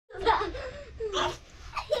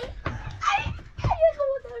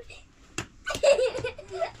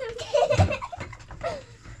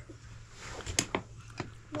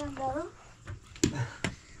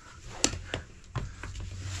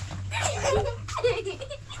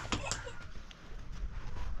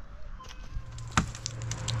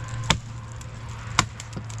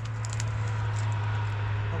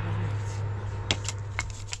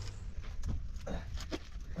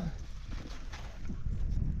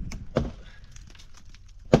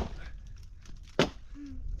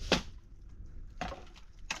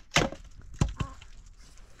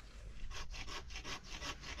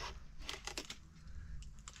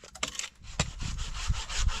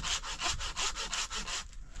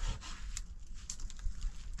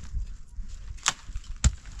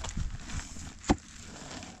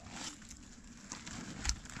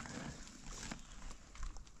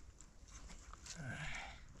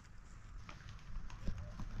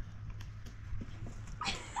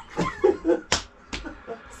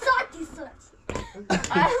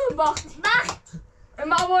باختی بخت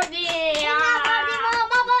ما بردی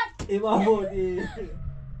ما بردی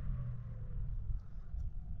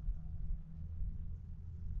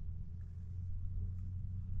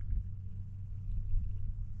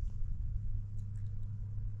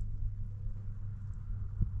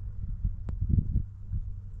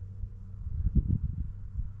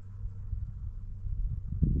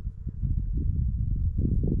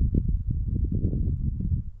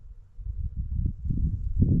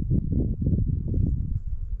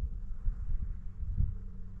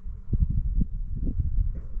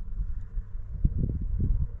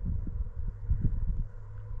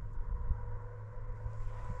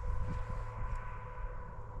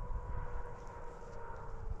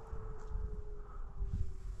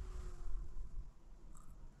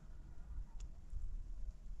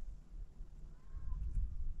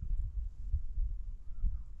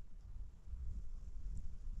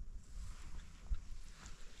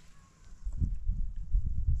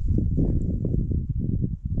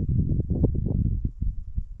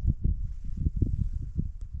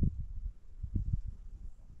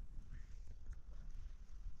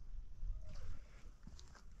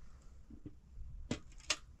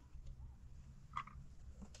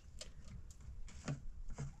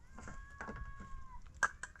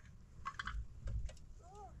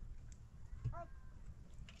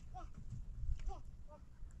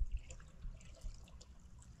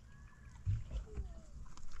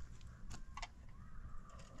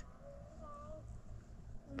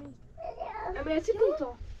Merci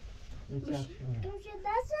content. Non.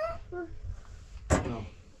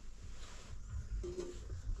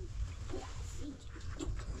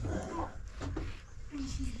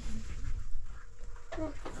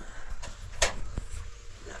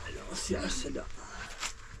 Alors, c'est à celle-là.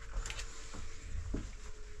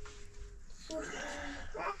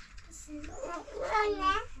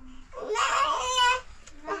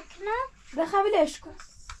 بخوابیدش کن.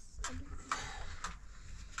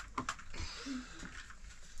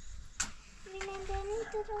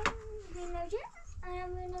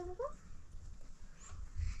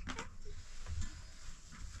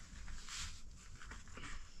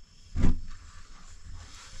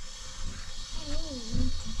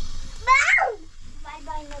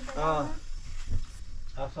 Ah,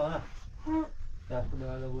 Afsana. Därför du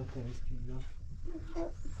hade gått till skolan.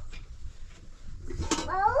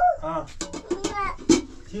 Ah.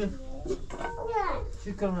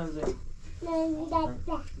 چی کار منزه؟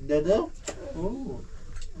 داده؟ اوه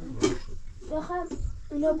بخوام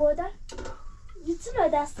اینو بردن میتونه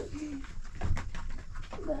دست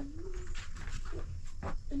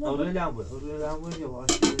روی لامبو یا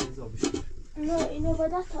باید زابش اینو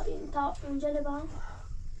بردن تا اونجا لبان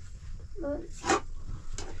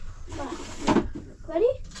کاری؟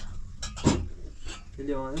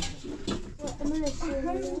 لیوانه؟ اینو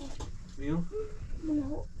نشید میو؟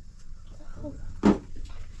 اینو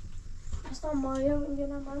اصلا مایا میگه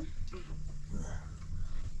من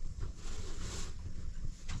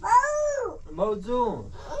موضوع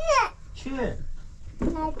چیه؟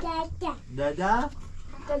 دادا؟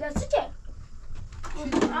 دادا چی که؟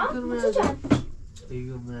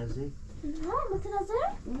 ایگو منزه؟ نه متنظر؟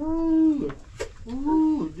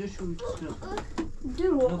 دو شو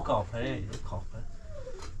دو دو کافره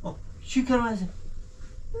چی کار منزه؟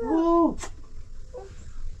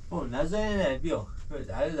 نزنه بیا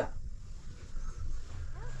بیا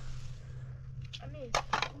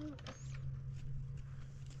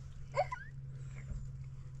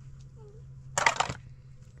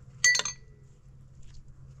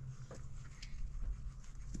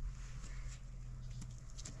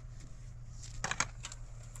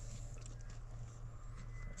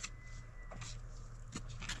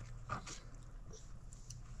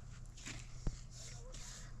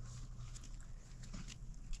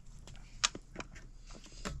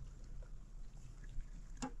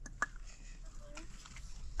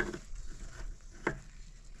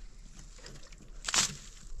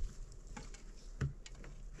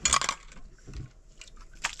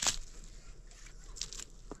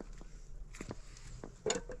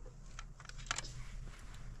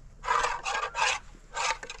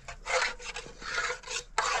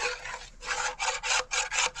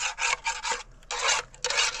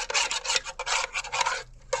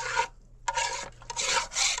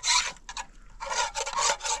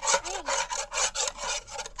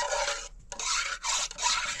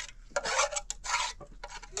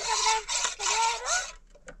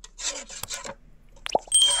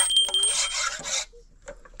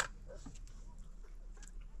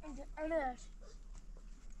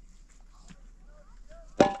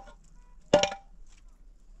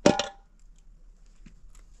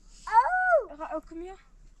میاد.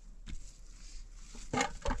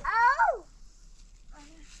 او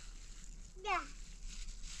بیا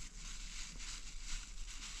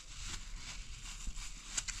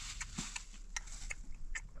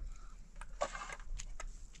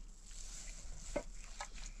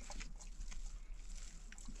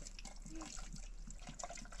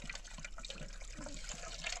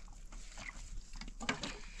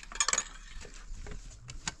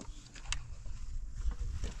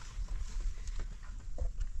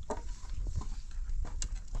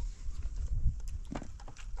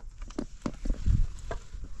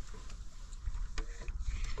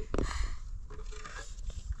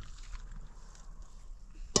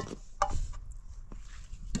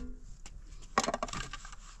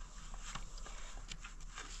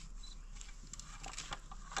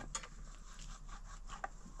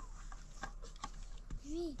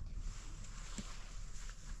وی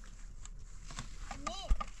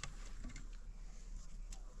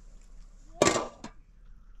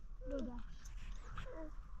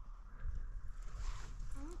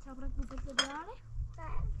Çaprak bu pek de yani.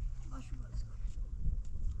 Başı burası.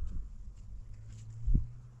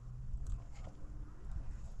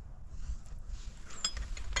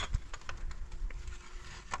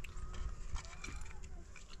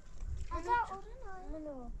 Ata orada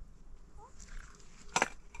ne?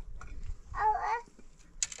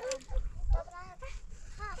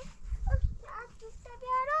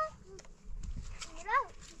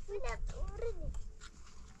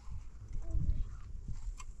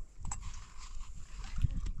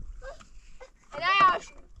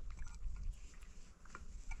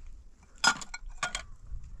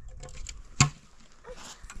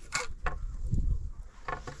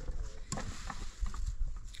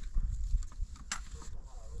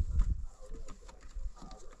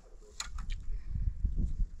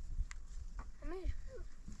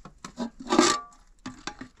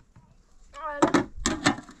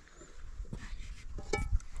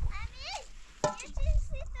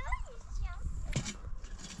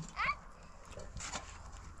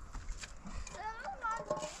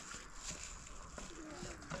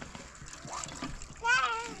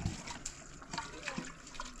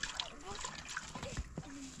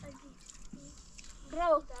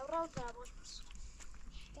 Rota, vamos.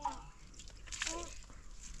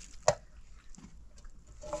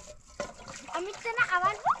 Amit sana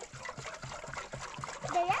awan bu?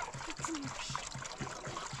 Daya içinmiş.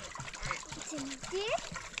 İçinmiş.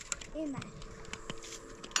 Hemen.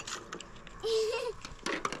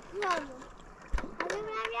 Ne oldu? Hadi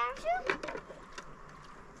ben yapmışım.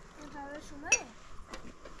 Ben şunu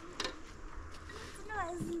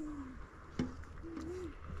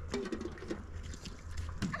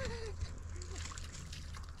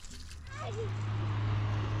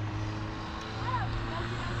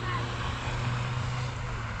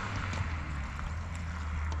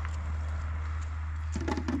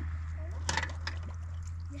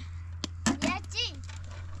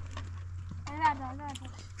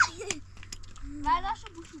Ver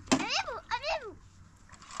şu bu şu. Ne bu?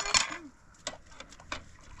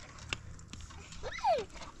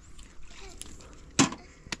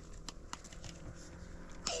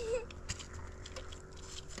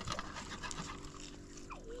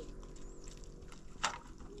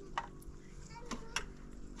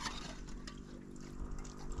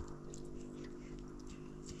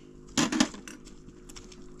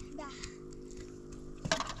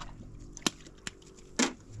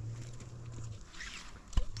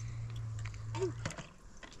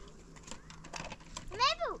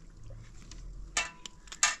 Ne bu?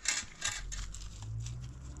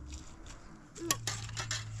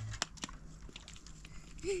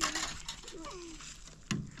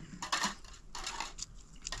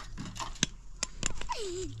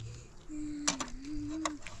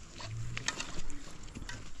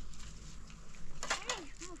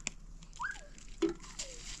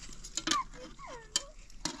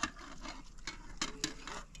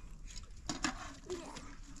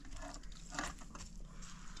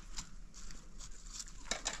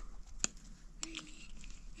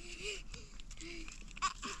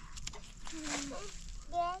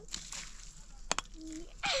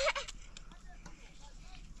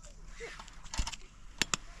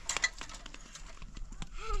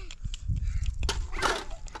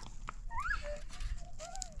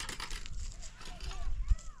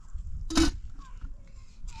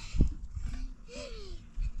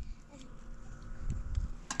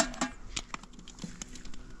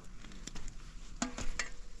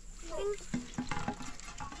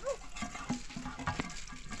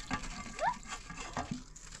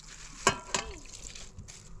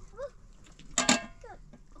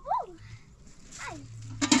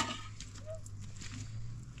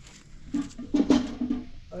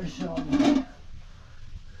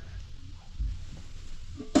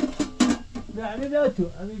 نه امیر بیا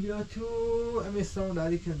تو امیر بیا تو امیر سامون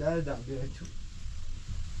داری که در دم بیا تو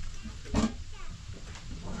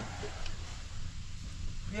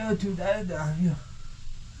بیا تو در دم بیا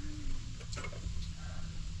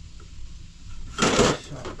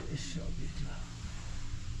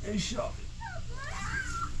اشاب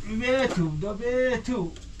بیا تو دا بیا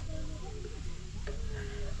تو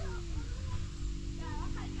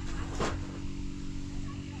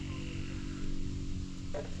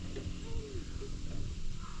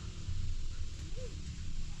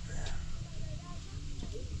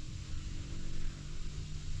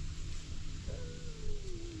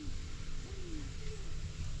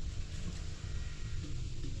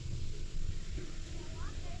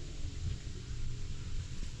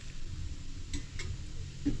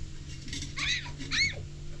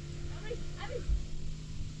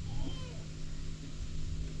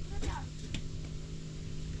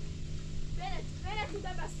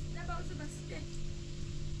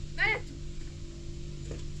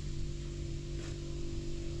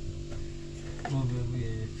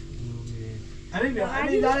امیر بیا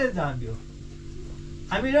امیر در دم بیا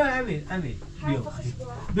امیر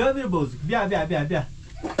بیا بیا بازی بیا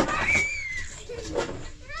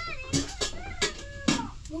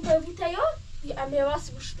Buta ja? Ja, Amir, was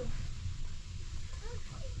bist du?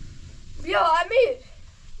 Ja, Amir!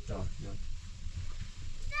 Ja.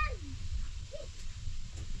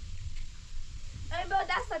 Bia,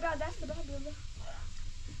 desta, bia.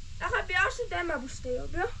 Aha, bia și de mai buște eu,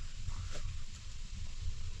 bia?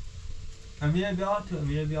 امیر بیا تو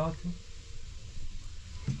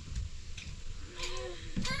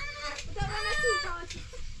Da, bana tu.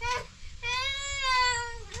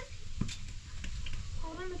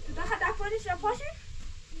 Da, gaat daar voor de champagne?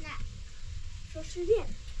 Nee. Zo zie je.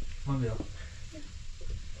 ما بیا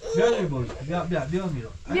بیا باش بیا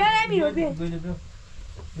میرو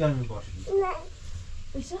بیا باش Nee.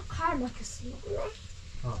 Ik zeg, ga maar zien.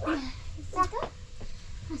 Zat er?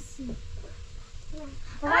 Assim.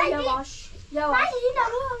 Vai, yavaş. Vai, ainda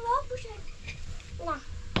não puxa. Lá.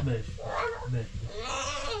 beş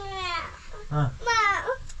ha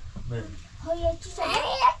beş Olha, tu sabe?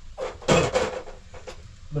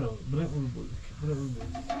 bravo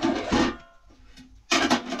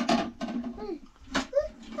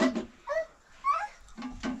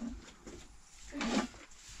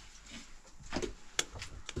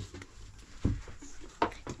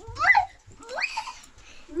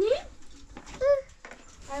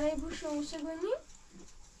Ale buszą się go nie?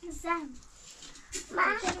 Zam.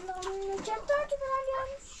 Mas não tinha todo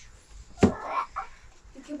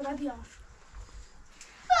I quebrabiasz.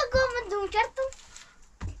 Como não tinha tudo.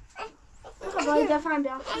 Chyba idę fan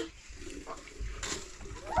biał.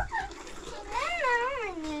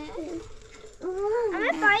 A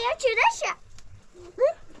my paja ci deixa.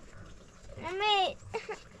 A my.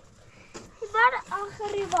 Bora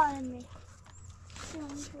arribar a mim.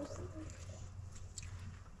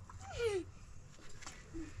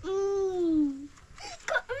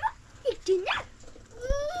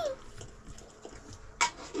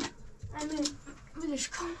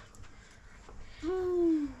 Myliszko.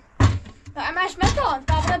 A masz meton,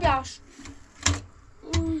 dobra bierz.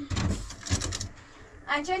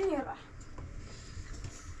 A gdzie nie ma?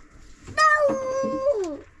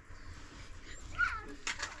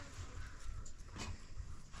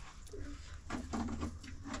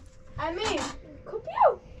 Amir,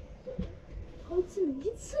 kupił. Chodź,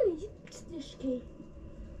 idź,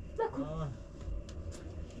 Bakın.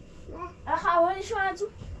 Hava şu an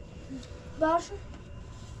başı.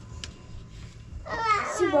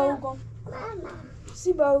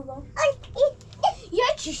 Sibaugo.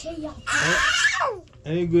 Ya ci şey yap.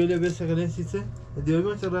 این گویله به سقلن سیسه دیگه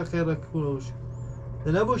من چرا خیر کنه باش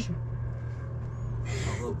نه باشیم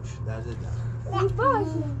آقا باش درد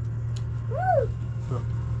Başı.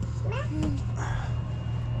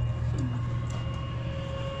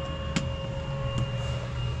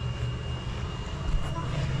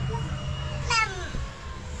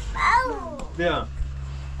 بیا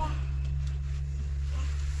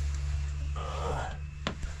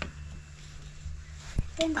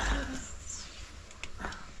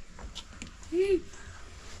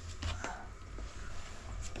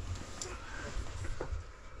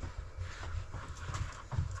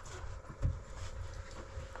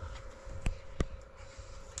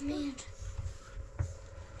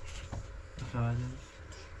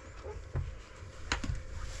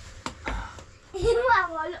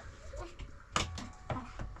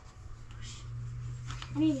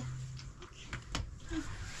Amiga.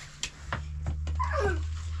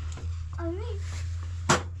 Amiga.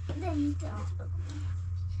 Dentro.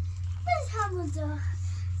 Mas vamos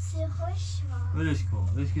مثل خوش با ولش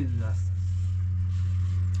کن ولش که دست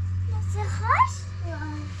مثل خوش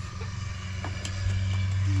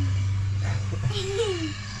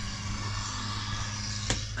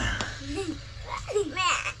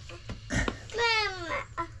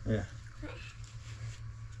Ja.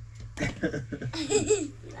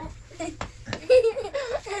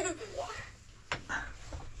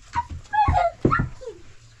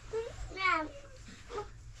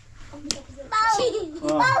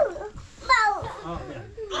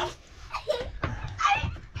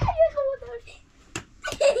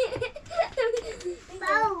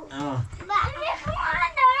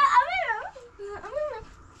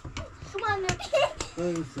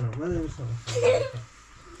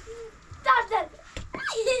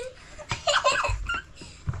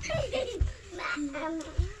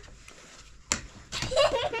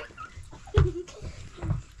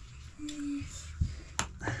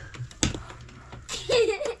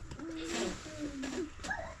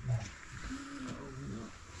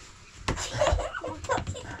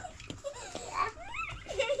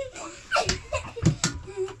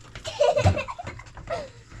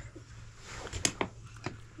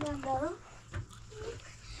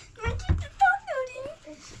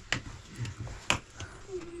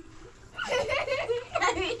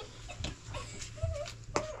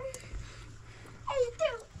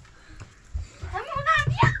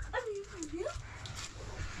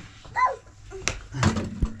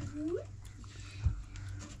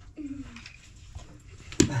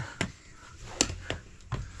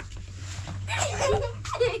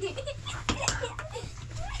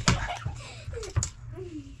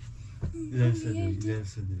 Güzel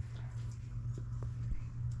hissediyorum.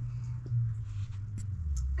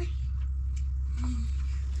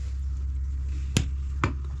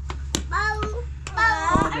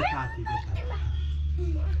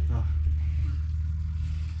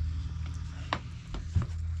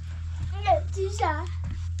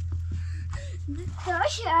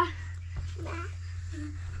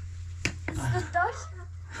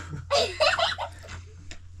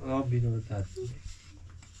 Bino tatil.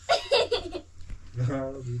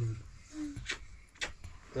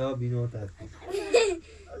 Bino tatil.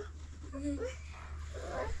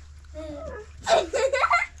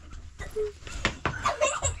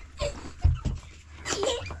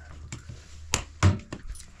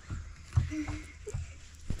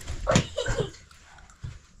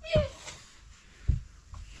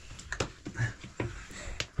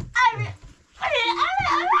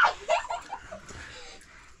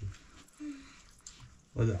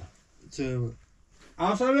 Olha,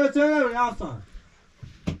 Aslan ötene Aslan.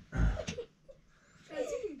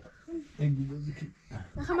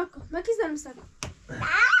 ما کی زنم سر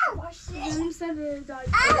زنم سر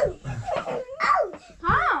داری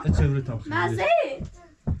ها چه تام خیلی ما زید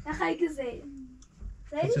نخواهی که زید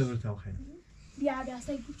چه تام خیلی بیا بیا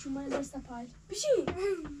سعی چون من دست پای بشی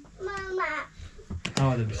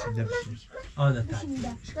ماما آده بشین ده بشین آده تعطیل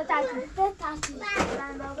ده تعطیل ده تعطیل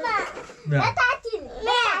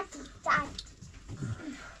نه تعطیل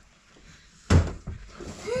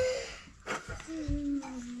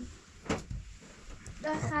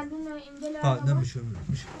ده خلونا این دل ها نمیشه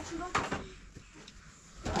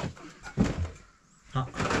ها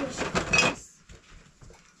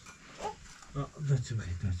ده چه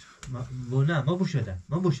باید ده ما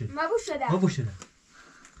بوشدم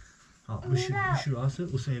ها بشی راسه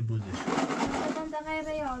اوسای بودش ده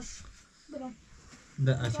غیره یاش برم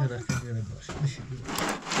ده اچه رخیم یه باش بشی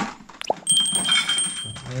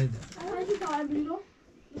هایده هایده دار بیرو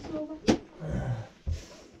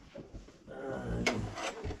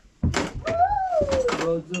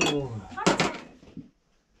Rozu.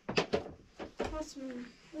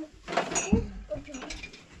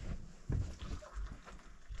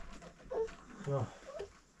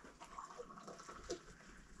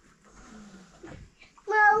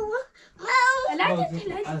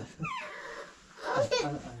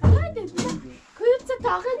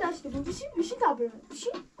 داشته بود بشی تا برم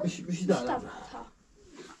بشی تا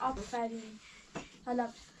آفرین حالا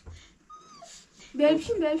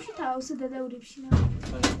بشین تا اوسه داده اوری بشینم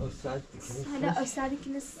حالا استادی که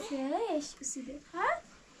نسیش بسیده ها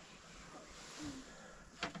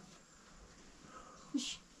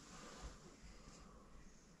بشین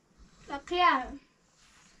لقیام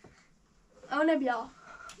اونه بیا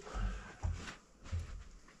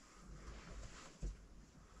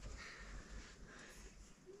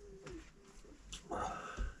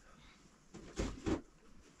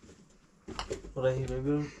رهیمه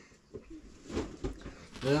بیرون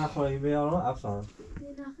نه خواهی بیارم افسان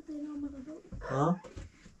نه خداینا مرا ها؟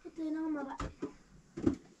 خداینا مرا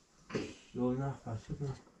دو نه فرشت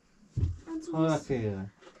نه هاكي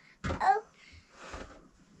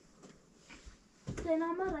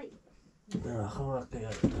لنا مري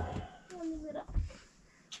هاكي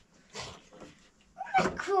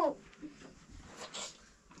كو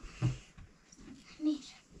مير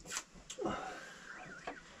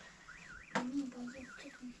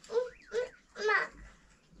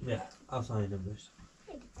ما يا أصلا يدبش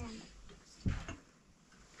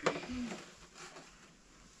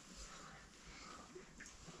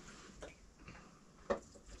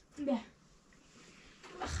به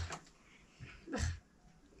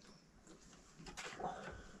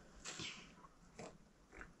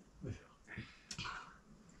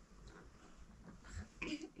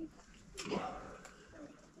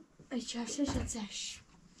ايش شاشة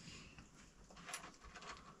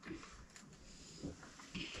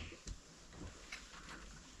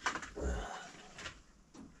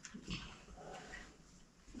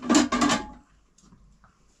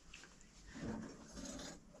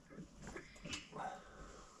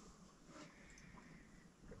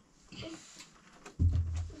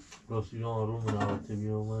راسيون رو من عاطفی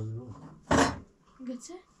اومد رو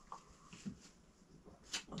قلت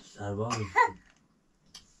سرباز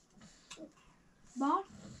بار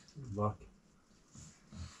باک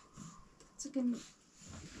سكن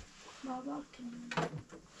بابا كان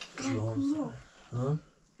گام ها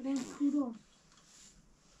رين كورو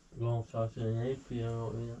گام ساسه یه پیانو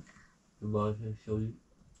اینا باشه شوی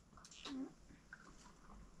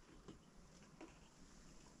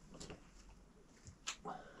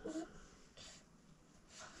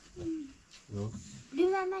No.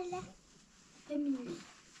 لما ملا فمين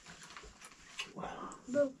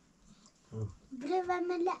بو بلما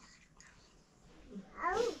ملا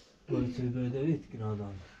أو قلت بدريت كنا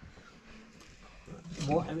دام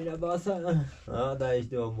مو حمل باسا هذا ايش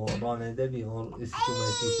دو مو رانه دبي هون اسكو ما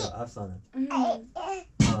يسيشا افسانه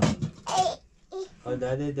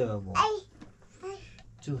هذا دو مو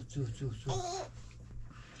شوف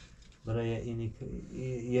برای اینی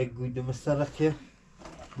یک گویده مسترکه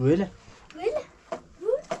گویله ولا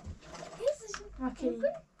اوكي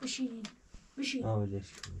بشي آولش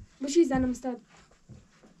بشي زنا مستعد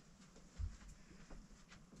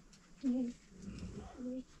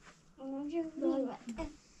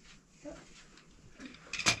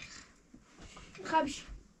خبش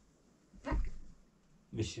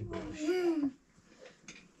بشی باش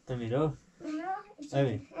امیرو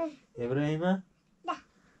امیر ابراهیمه لا.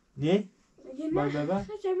 نه بابا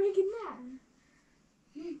جميل قلنا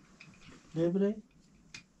نه ابراهیم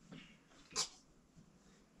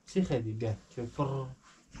چی خیلی بیا چه فر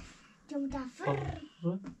كم تعفر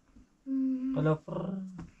قلا فر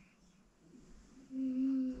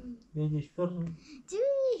بيجيش فر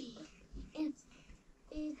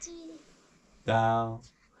داو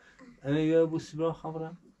انا يا ابو سبرا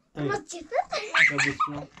خبره يا ابو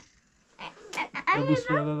سبرا ابو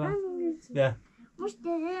سبرا بابا بیا مش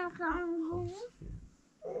تريق عنه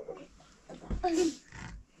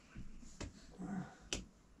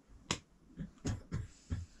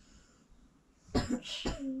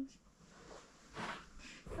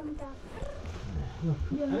كم تعفر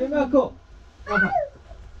امي ماكو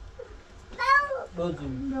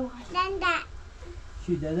بازم دندا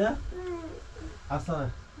شي دادا حسن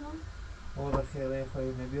والله خير يا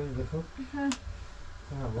اخوي نبيون ذكر ها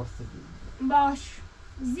وصلت باش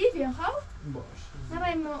زيت يا خو باش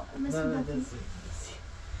نبي لا مسمى دسي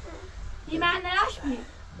هي معنا لاشمي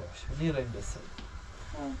باش نيرين بس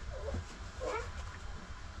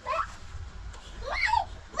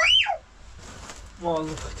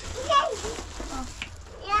والله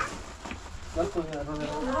لكم يا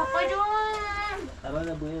رنا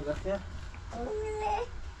رنا بوين غخيا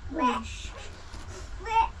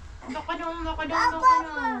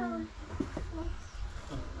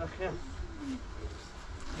غخيا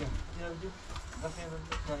يا ودي غخيا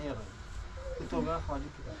من يا رنا كنتوا بقى خالي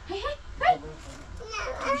كده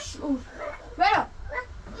شوف بلا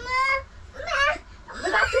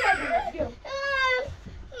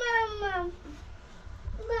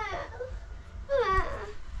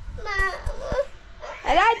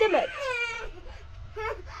انا عدمت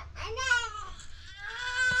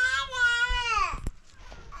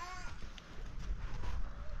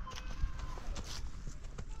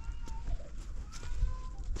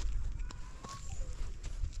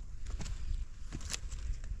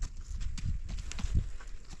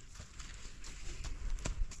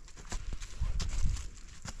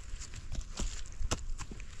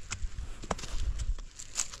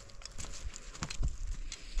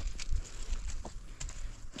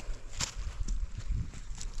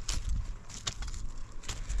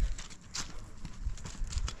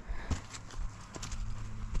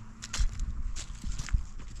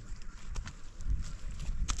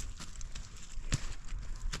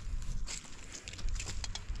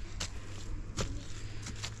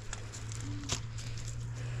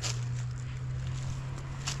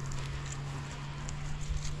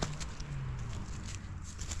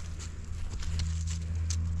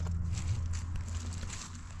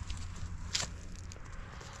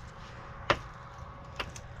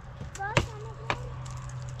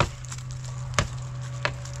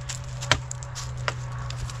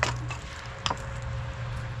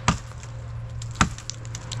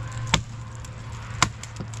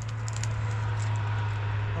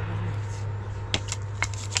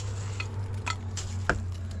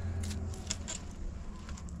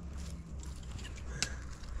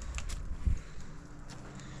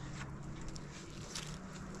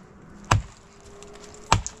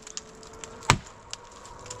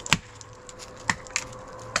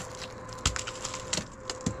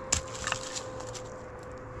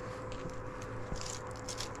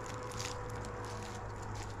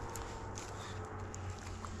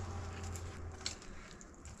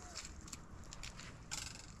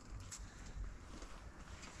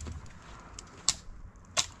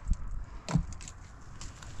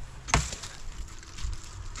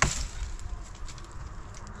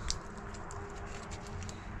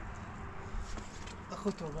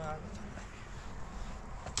trovare.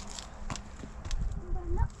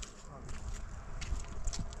 Bello.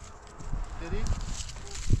 Vedi?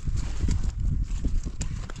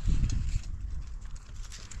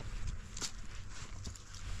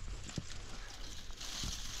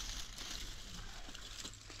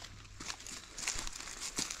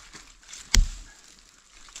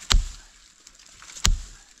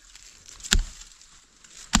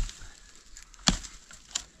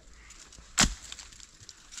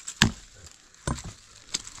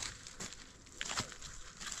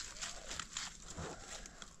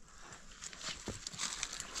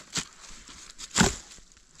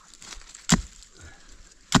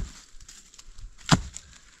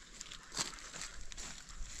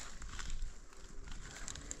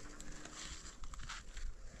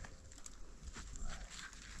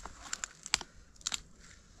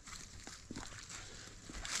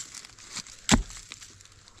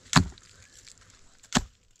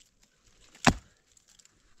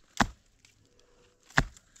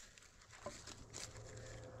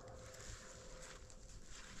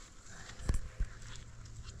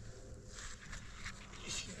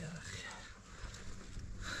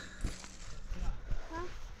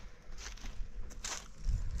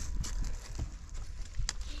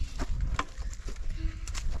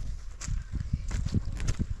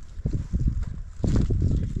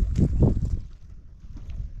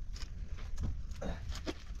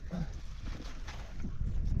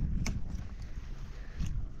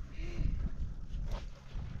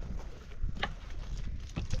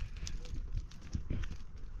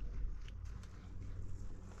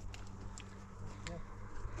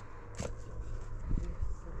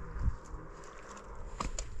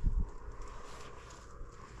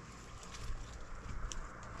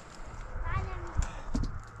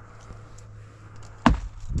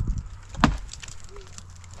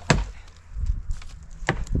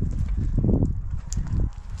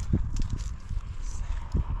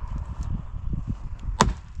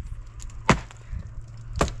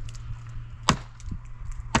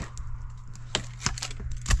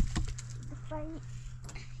 Fai.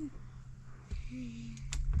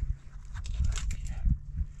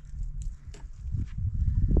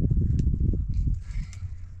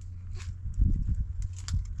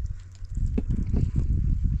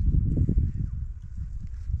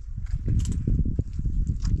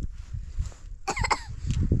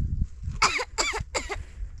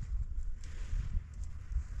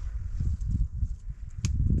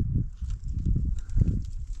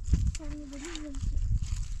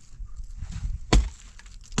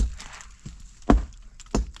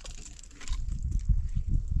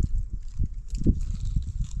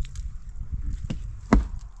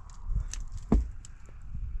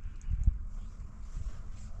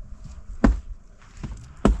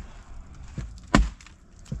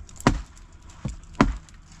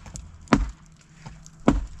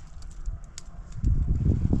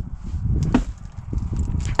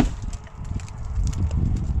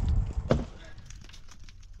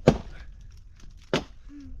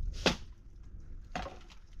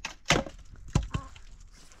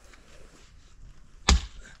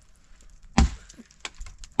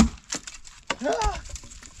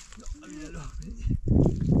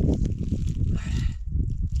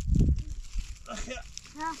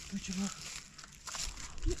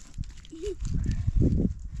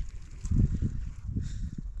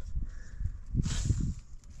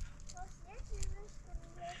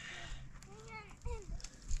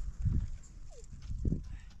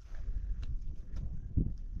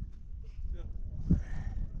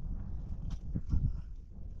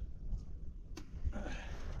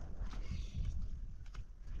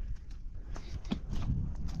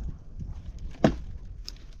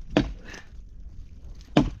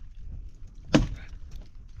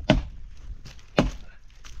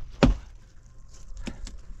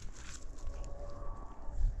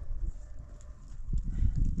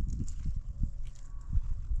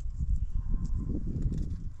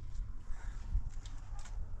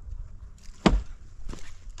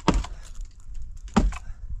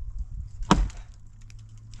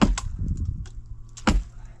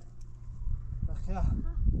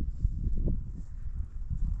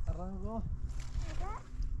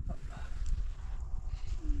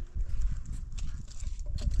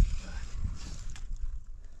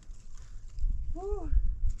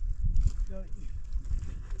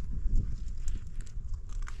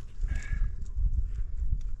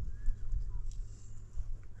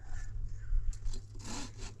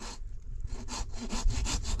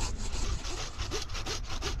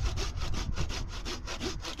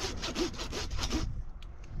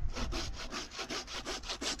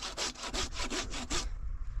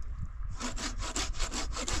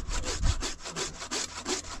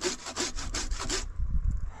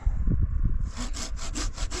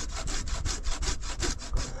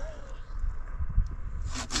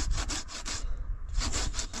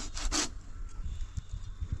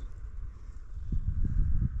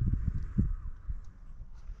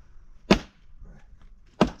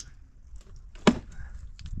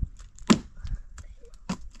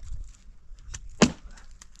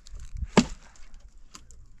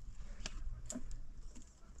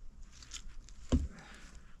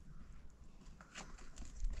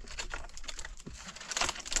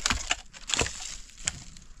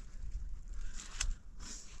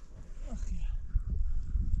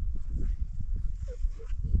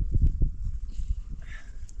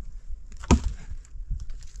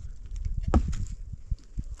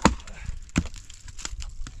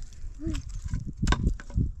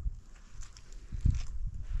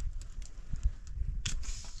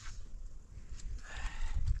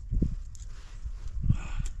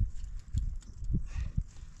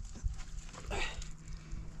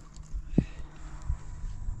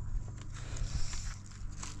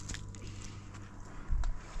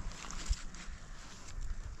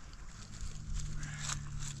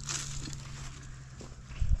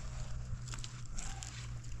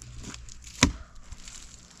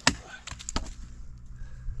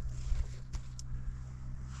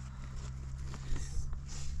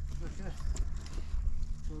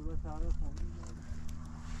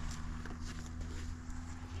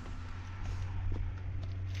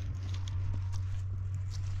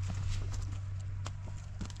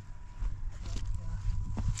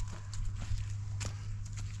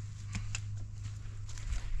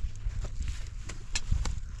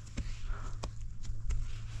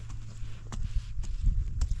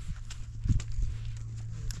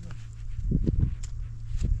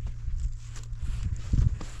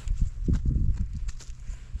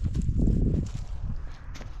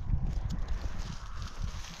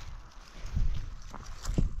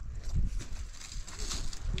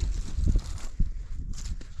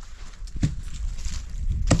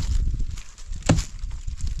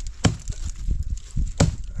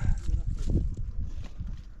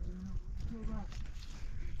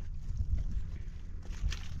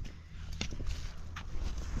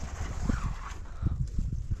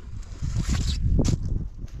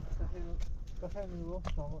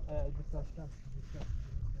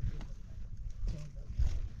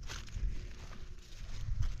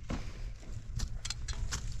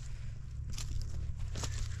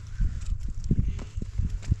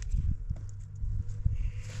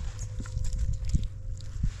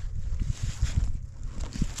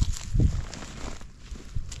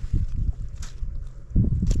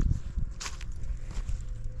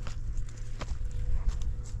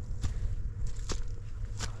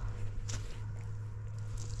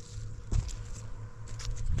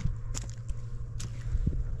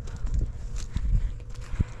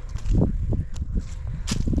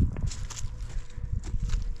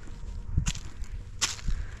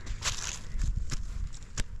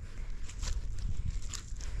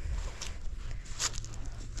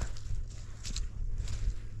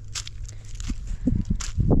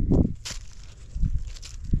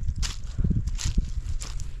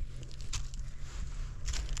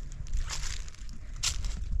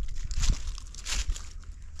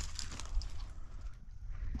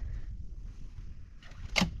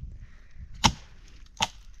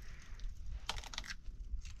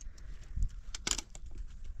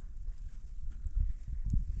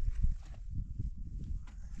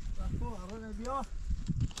 بیا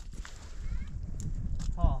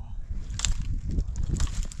ها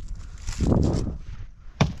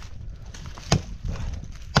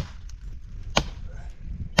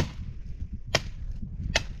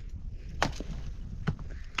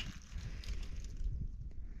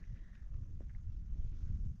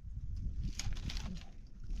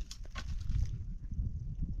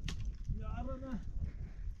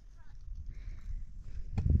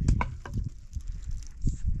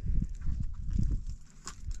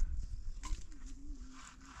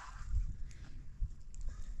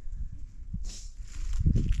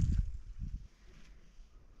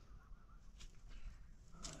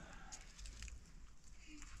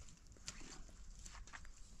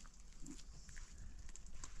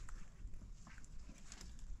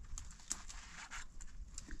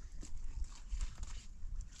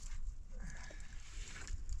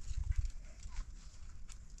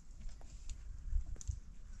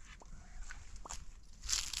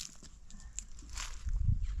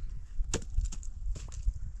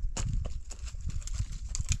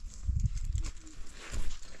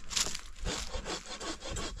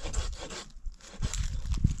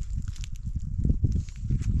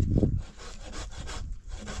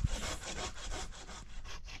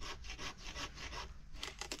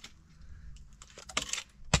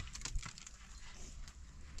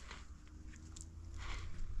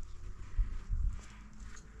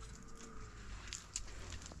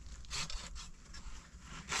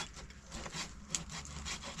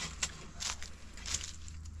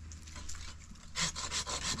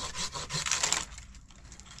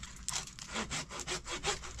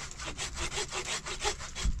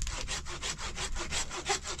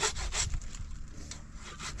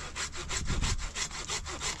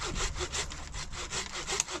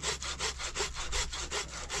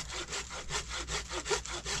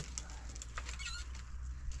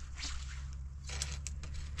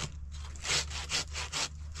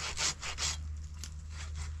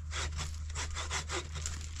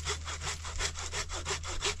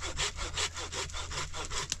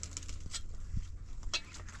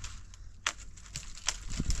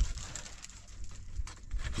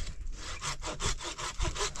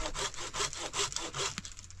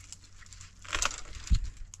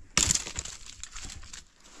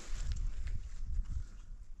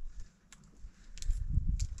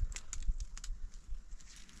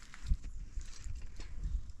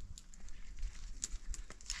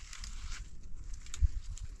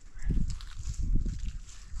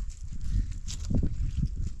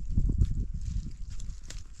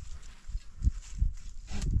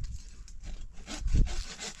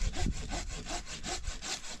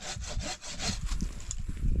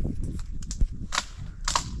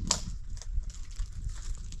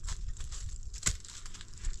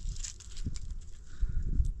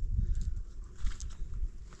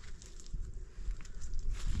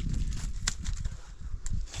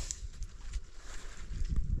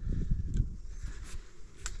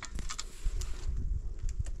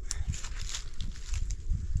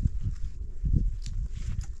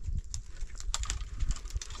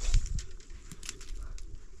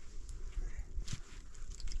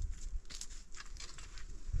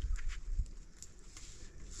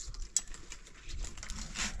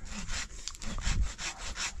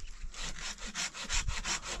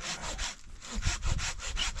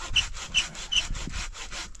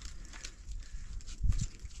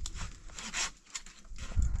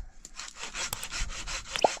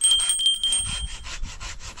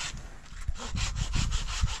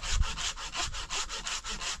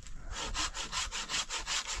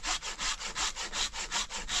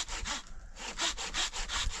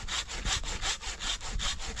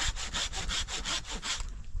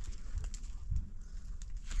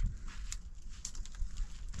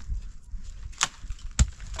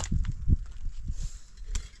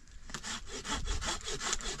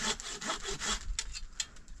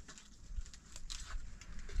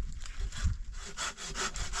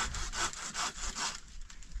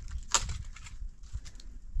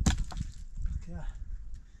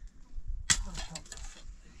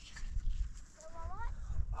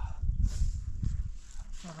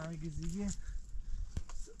gesehen.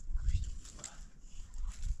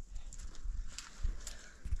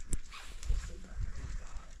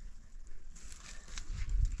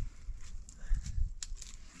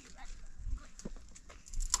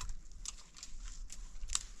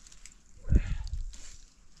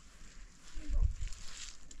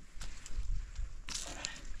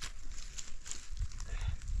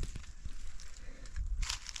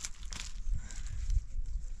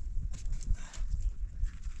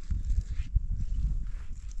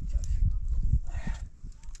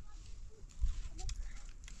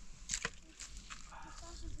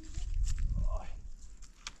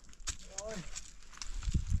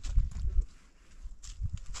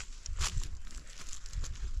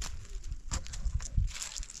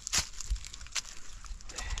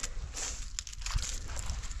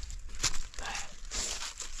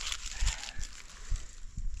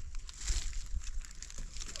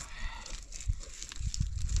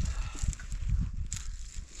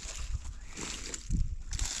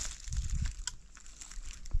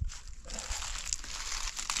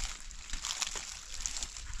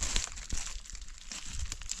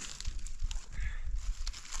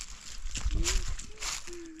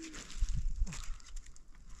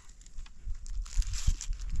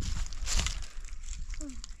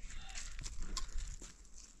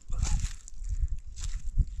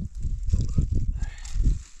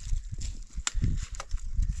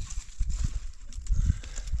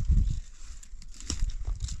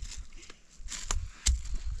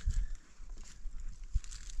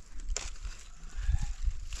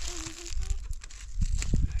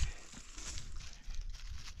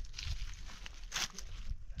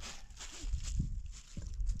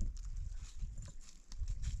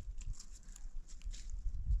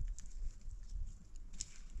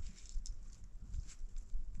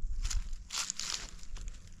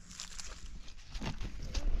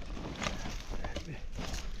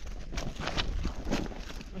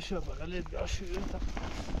 شو بغلت بیا شو انت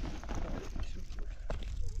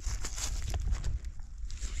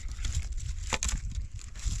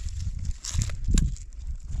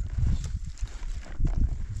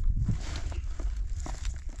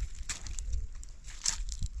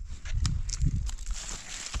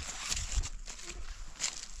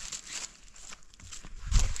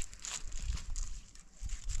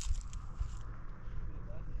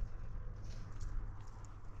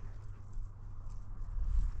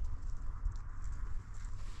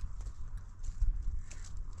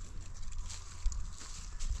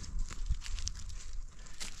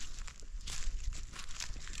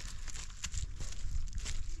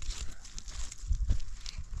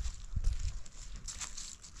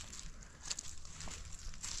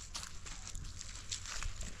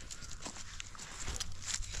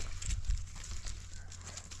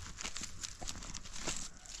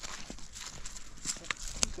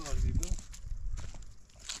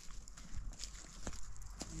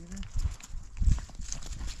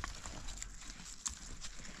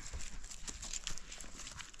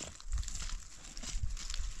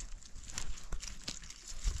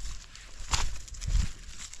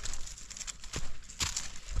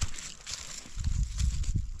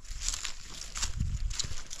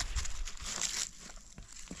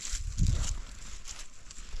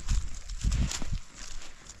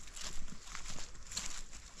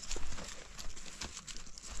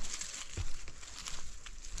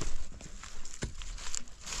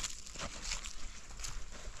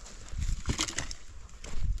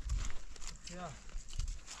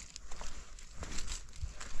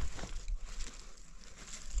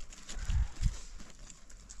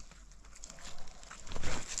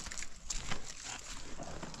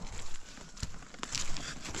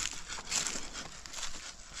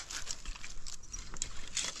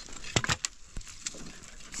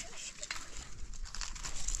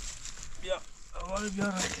اول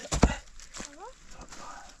بیار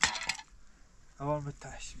اول به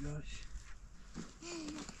تاش بیارش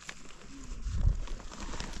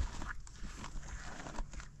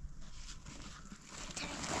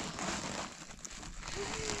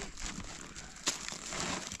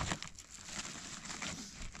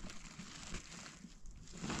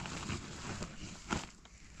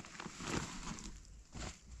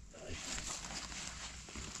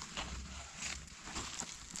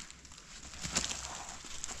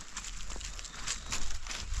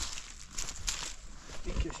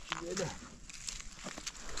بده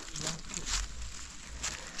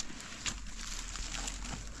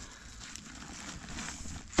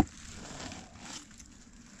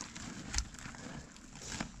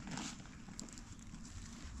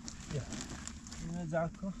یا اینو جا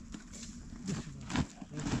کن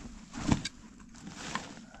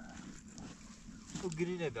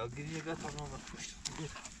گرینه بیا تمام پشت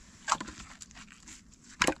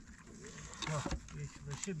یک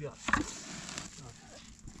بشه بیا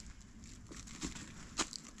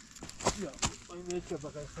این که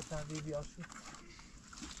بقیه خطنده بیا شد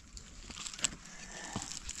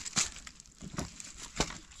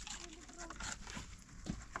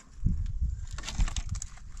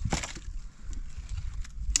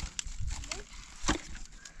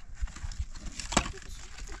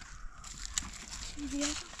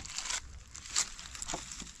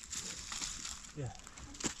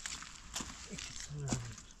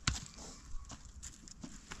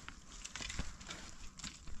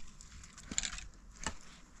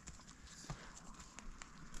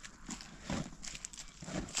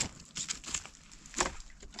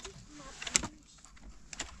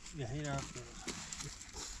هنا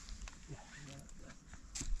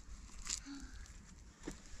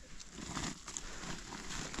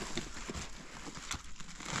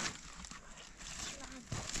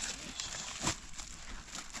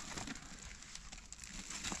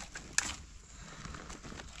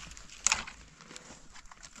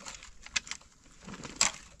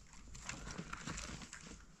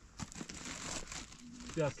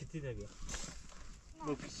بیا کتی نبیا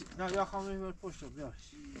نه یا خواهم این پشت رو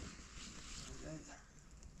بیارش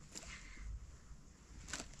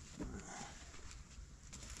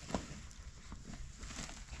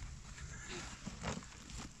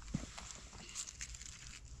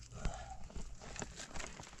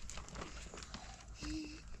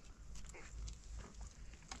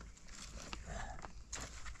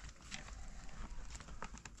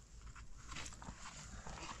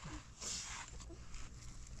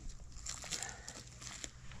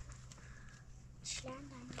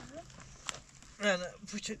نه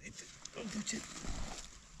پوچه دید پوچه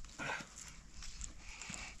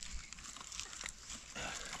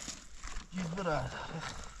جیز برای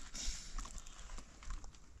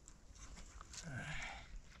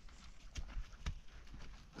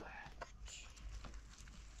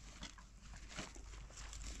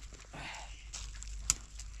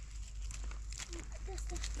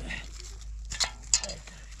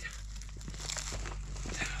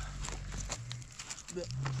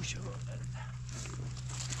پوچه برای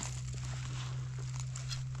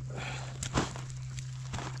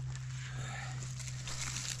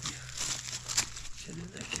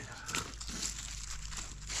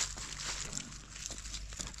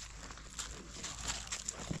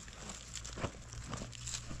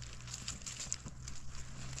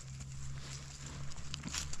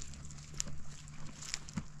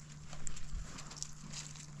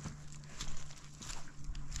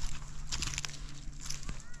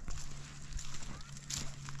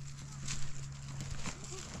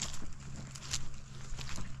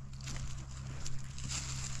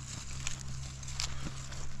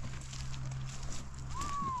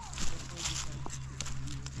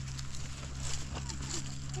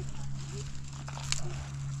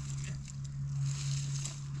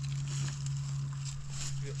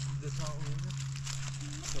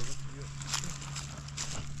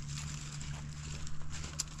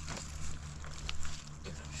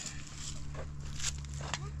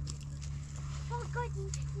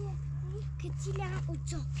Kecil yang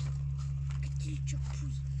ujung, kecil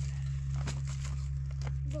jepui.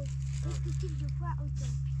 Loh, kecil juga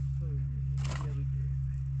ujung.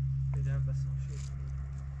 بدم بس شد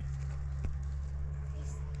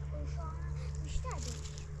بیشتر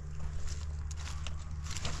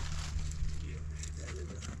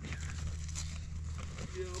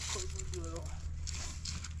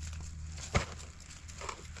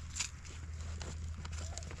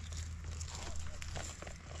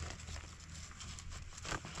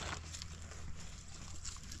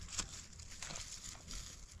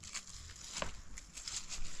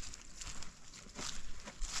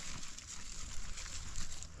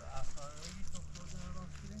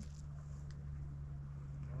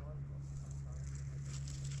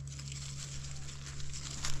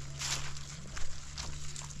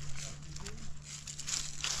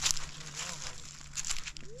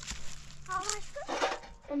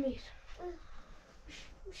امیر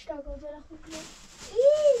مشتاق داره خود کنم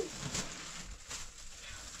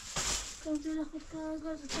داره خود کنم از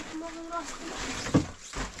لازم تکم آقا راست کنم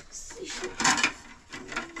سیشو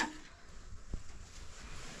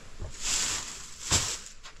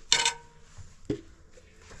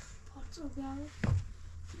پارتو بیاره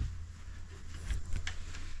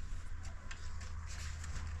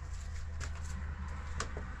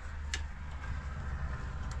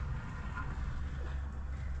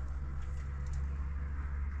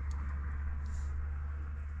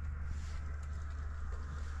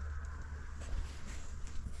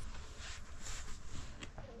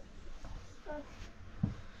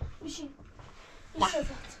بشین این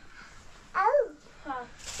صفت او ها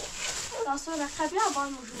داستان رقبی هم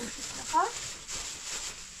باید موجود میشه ها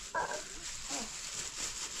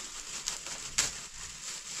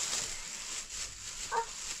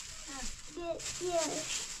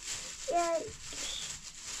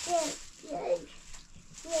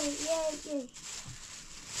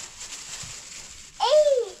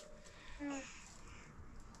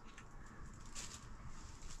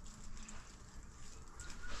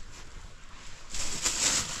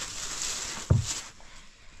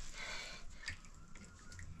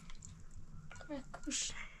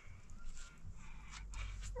Kuş.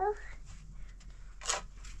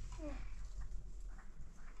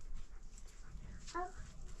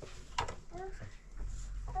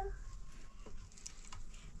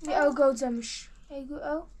 Bir o gozamış. Ego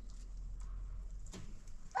o.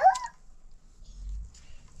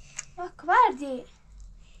 Bak verdi.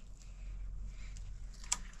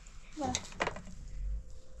 Bak.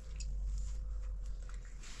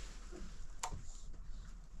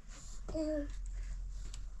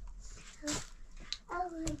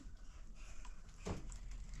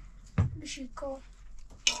 Bir şey koy.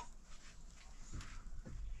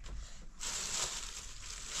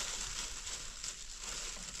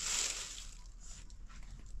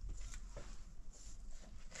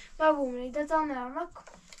 ما بومني ده تاني ماك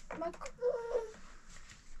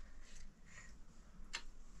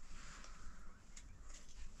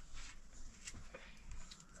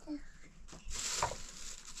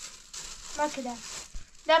ما كده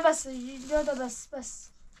ده بس ده بس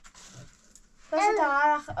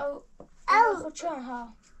تعال او خد شو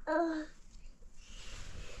ها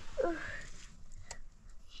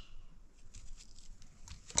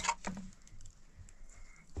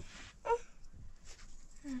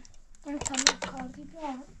انا كمان كاردي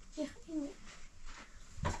بقى يخيني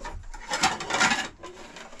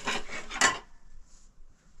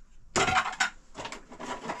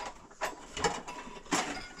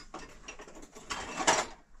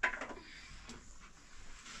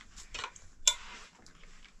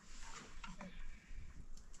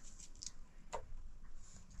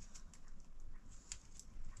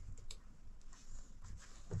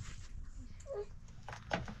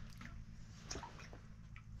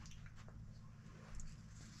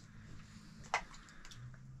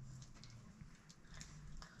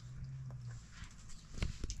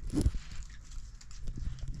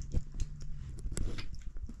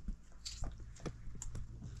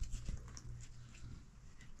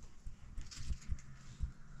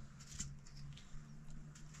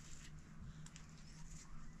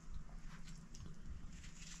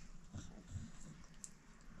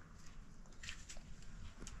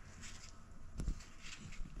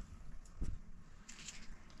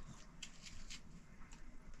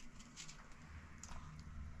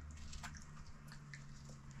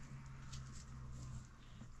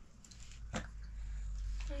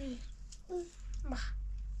بخ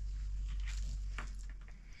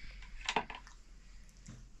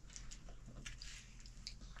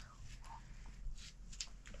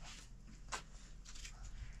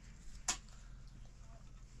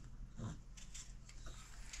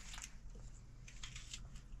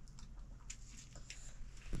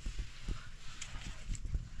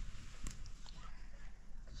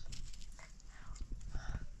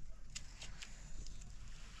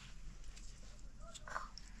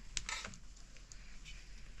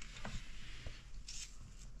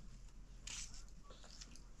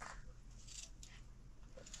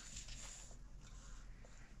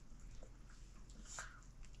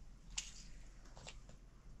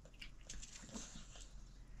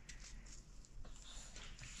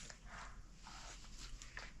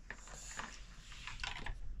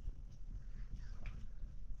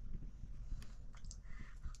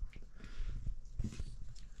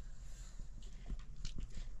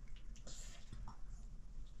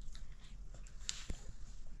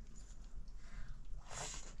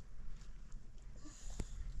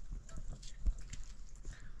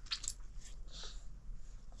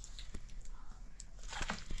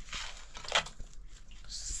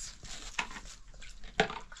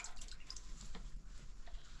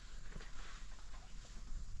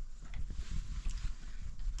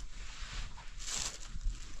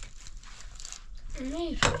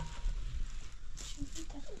مير شوفي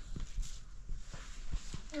ترى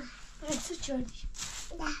ركزي جودي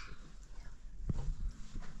لا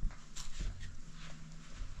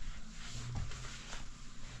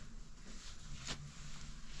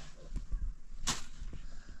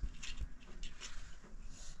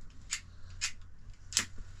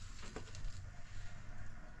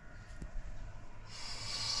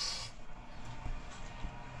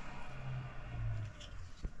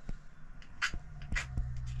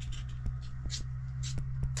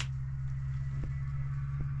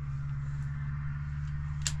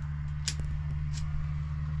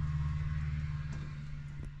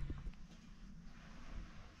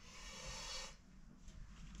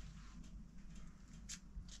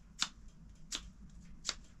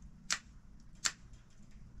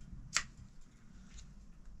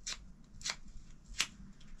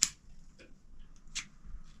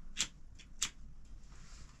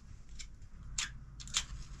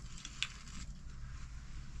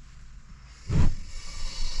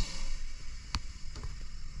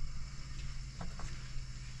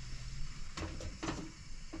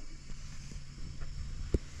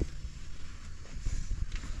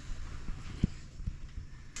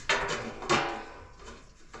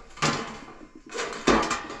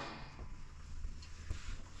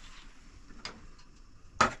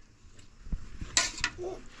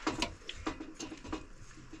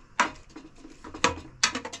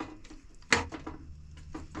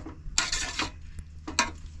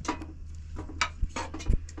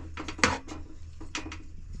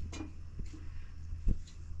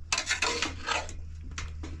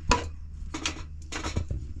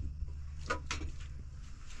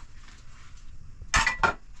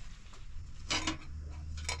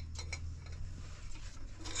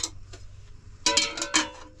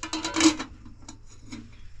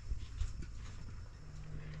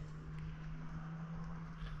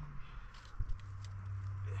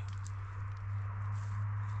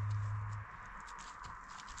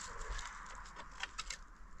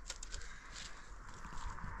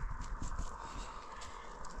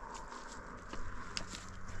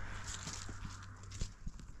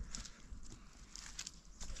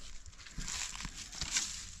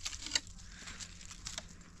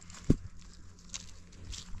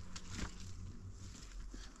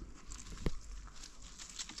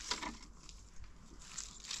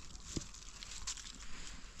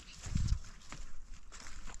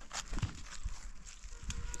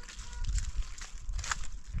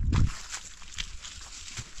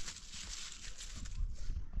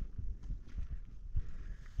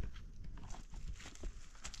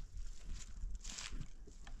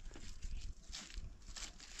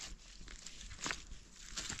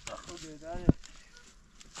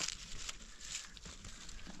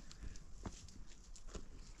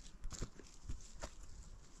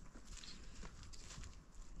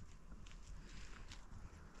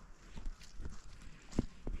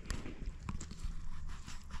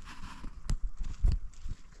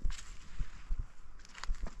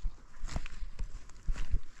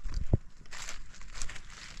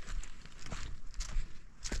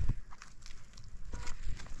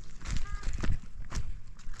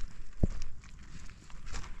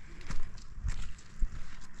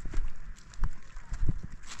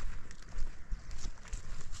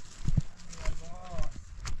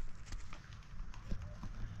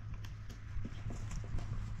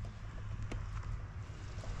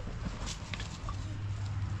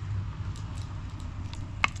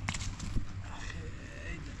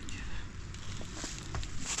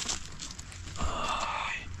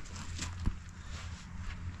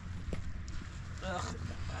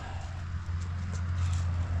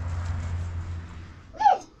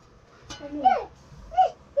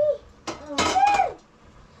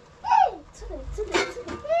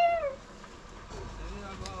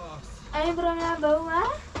Ay, bro, na bawa?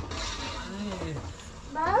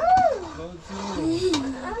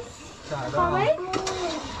 Kawai?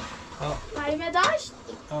 Kawai داشت؟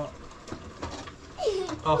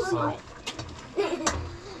 آفرین.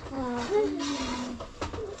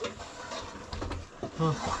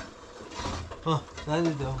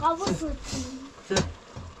 ندیدم. قابوس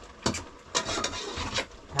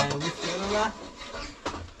قابوس بیارم.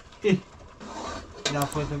 نه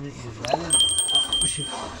خودم میگیرم. بشه.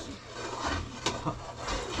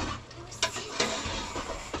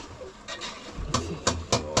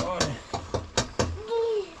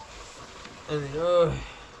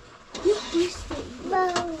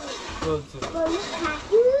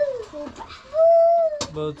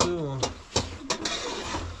 باتو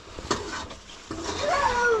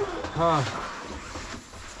ها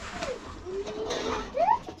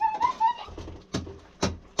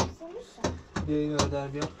بیا اینو در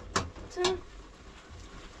بیا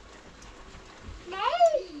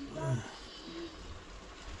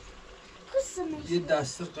یه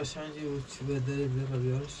دسته قشنگی بود چی به داره بیا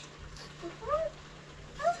بیارش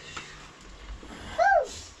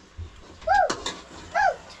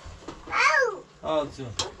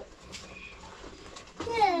آجون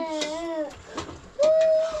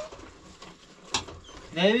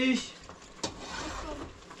نویش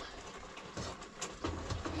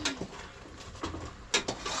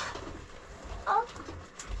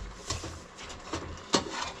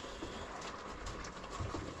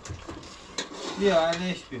بیا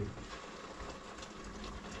علش بیا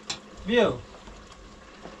بیا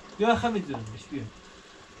بیا خمی دونمش بیا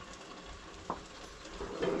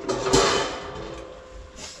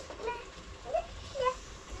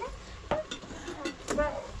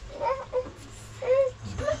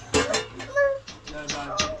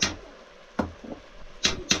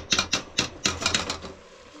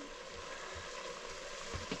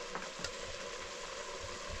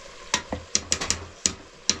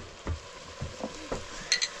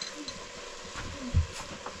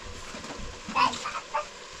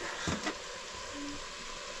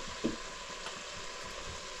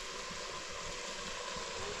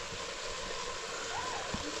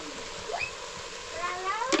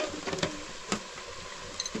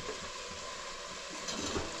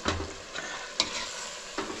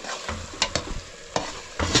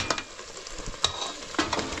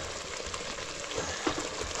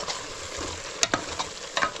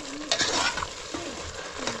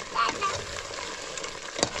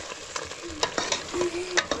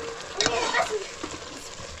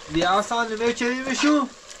بیا آسان نمیه چه میشو؟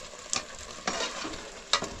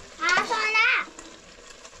 آسانه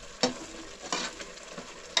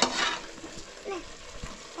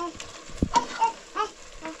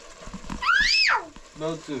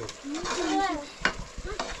موضوع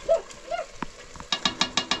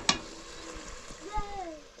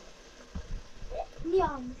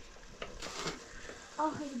بیام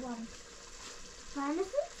آخری بیام فهمیدی؟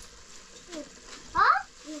 ها؟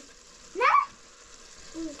 نه؟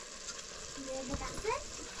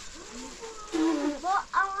 با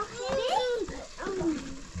آخری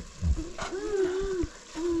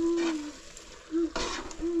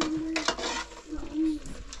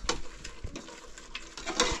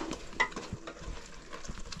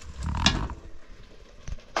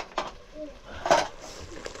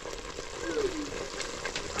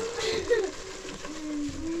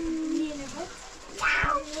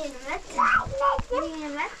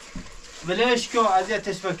بلش کو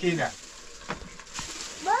اذیتش بکینه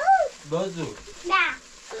بازو نه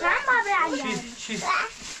من با برم شیف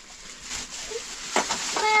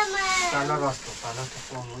بالا راست کن بالا تو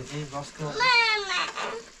خورمون این راست کن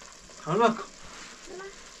حالا کن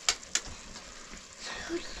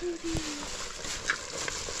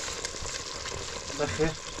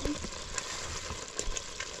بخیر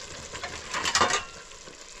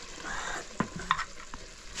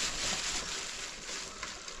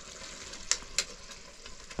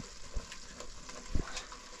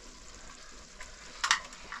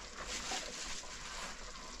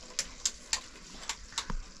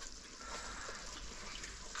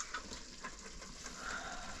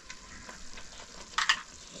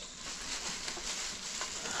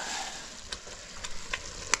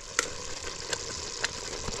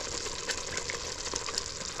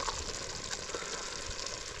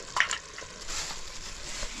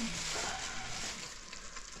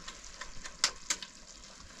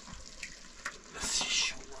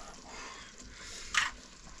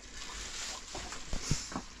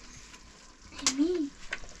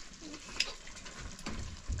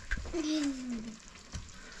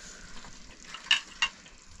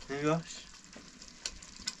نگاش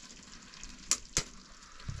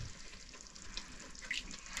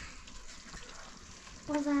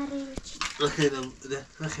بازاره بخیرم بده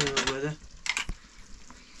بخیرم بده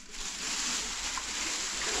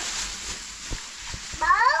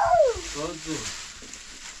بازو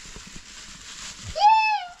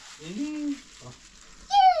این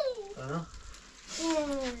آه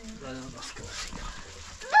الان راست کن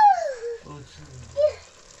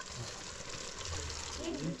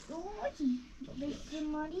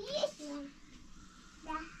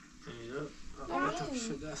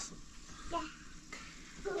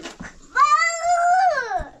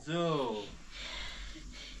زو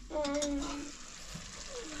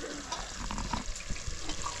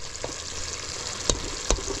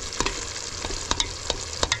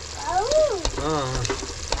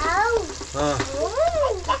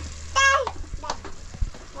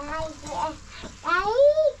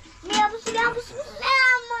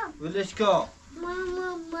ولش کن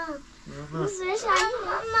ماما ماما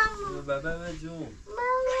بابا جون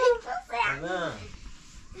ماما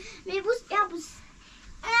میبوس یابوس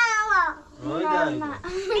ماما ماما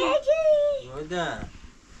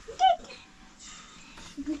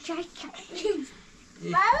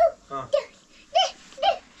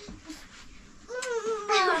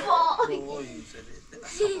اوه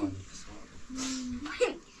زده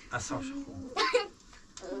اصلا خوب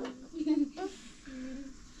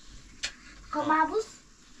Kau mabus?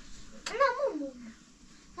 Namu.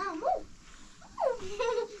 Namu.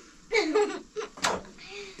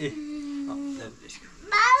 ولش کن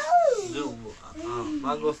Mau. زو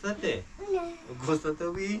ما گفتته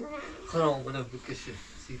گفتته بی خرام اونو بکشه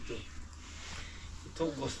سی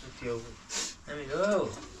تو گفتتی او همین او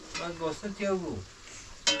من گفتتی او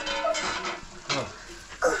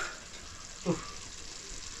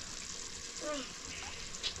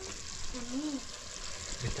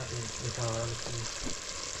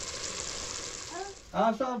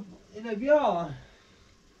اصلا اینه بیا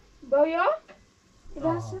بایا؟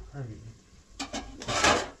 همین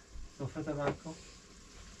صفت من کن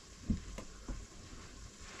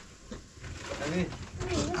همین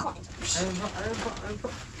همین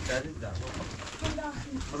دارید دارم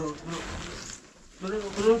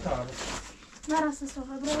برو تا نرسه صفحه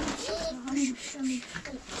برو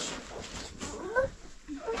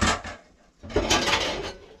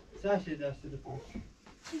ساشی دستی بکن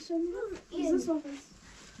Bize sofrası.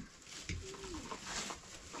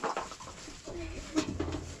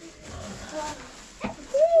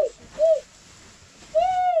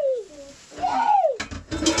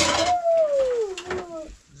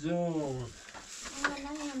 زون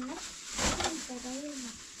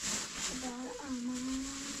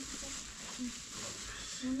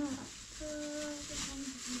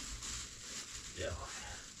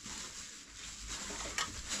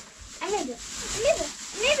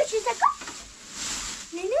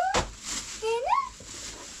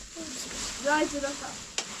Давайте дока.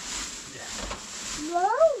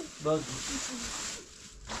 باز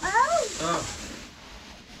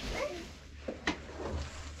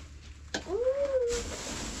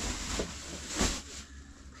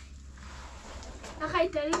Ga je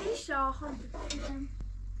televisie gaan?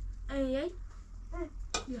 En jij?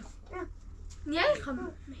 Ja. Jij gaat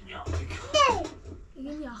mee. Ja, Ik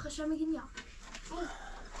ga ja, ga zo met ja.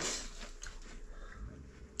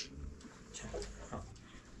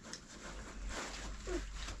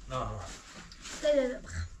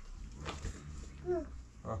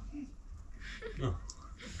 Nee.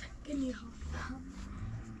 Ik niet gaan.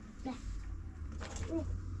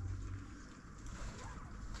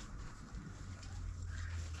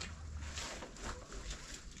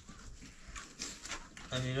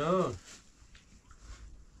 امیرو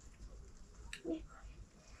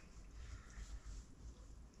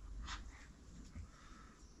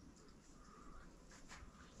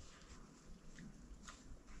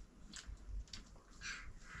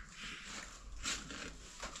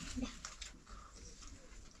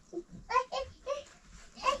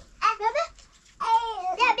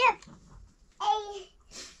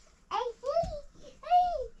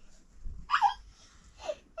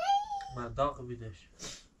مذاق بیدش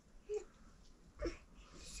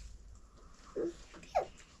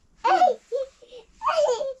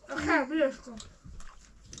خیر بیرش کن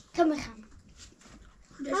تو میخوام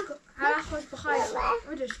بیرش کن هر خوش بخواه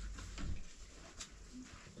بیرش کن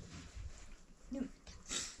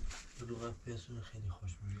دروغ پیسون خیلی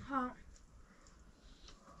خوش میاد ها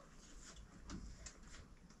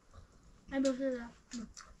این بفته دارم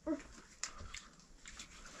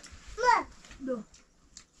دو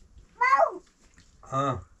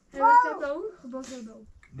ها این بفته به او خب بفته به او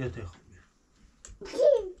بیا توی خوب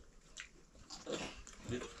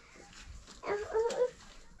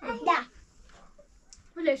ده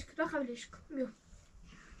بیرش کن بخواه بیرش کن بیو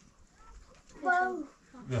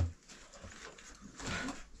بیا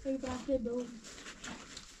این بفته به او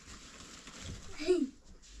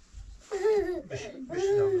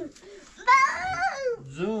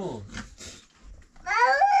زون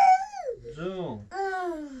زون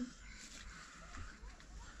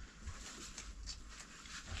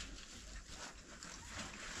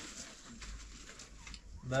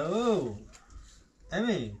باو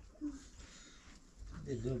امی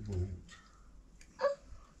ده دو بود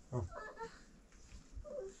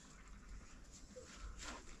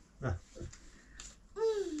نه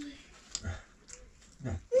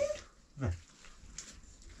نه نه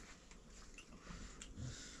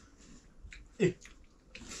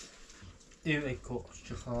ای کاش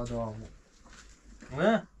چه خادامو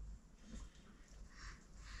نه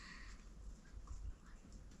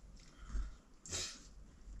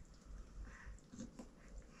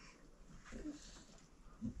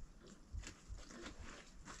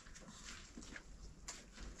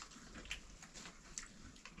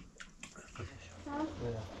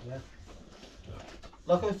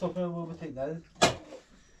Look stop and we'll take that.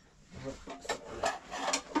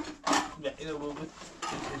 Yeah, you know we'll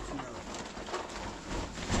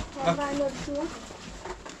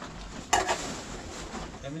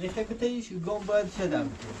من خیلی تایش گم باید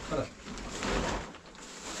شدم خلاص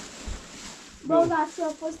با بچه ها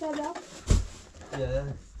پست دادم یا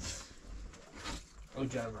او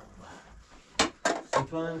جمع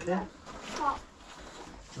میتونم که ها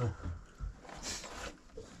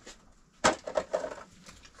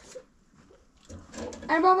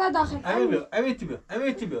این بابا داخل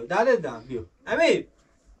امیر تو بیو داده دام بیو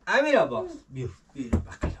امیر آبا بیو بکل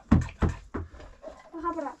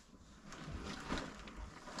خبره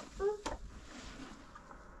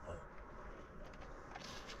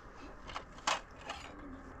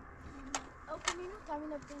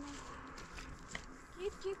Tamam yapayım.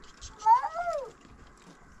 Git.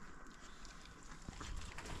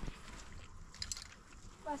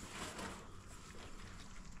 Bas.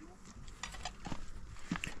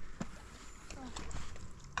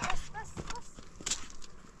 Bas.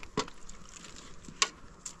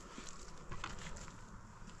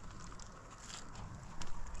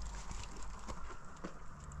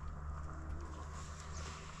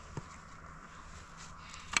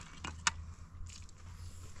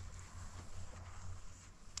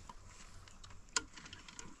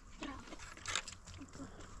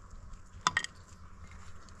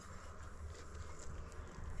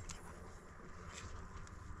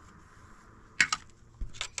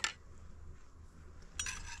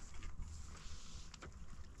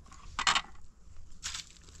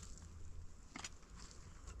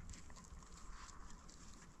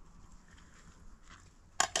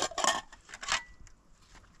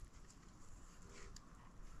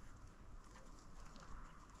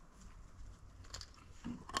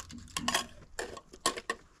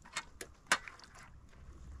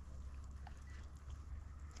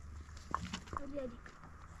 Hadi.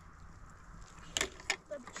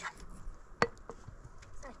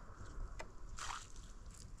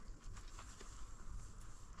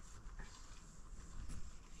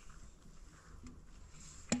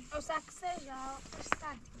 O saksı ya.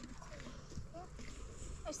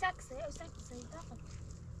 O saksı.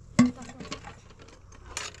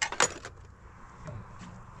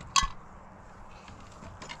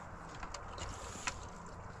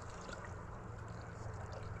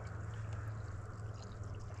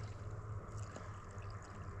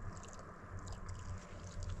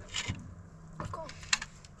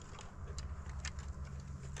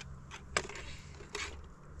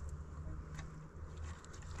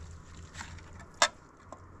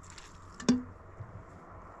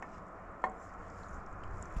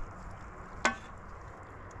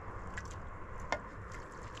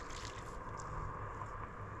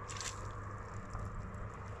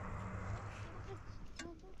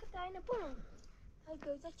 اینه برو های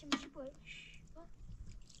گوزه چه میشه باید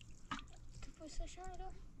تو پوستشان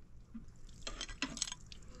رو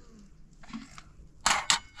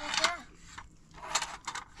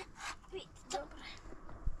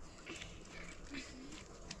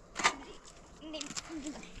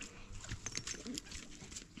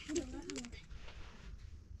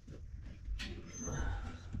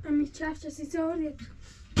امی چفت چسی زاریت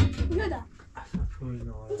یادا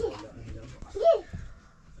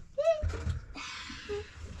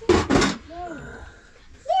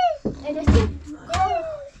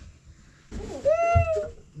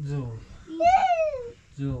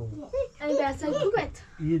زو امی برسای کوبت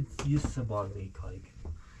یه سبار میکاری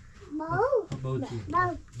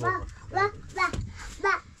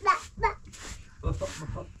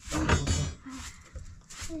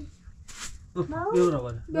بیا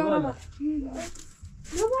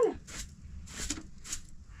بالا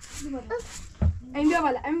بیا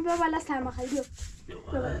بالا امی بیا بالا سرما خیلی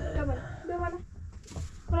بیا بالا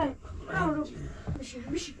برو بشین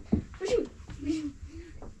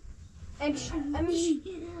امی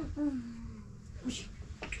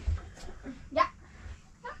یا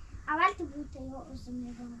اول تو بوده یا اصلا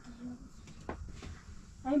نگاه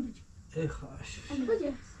امی ای خواهش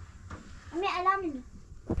بجی امی علامه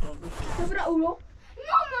تبرا اولو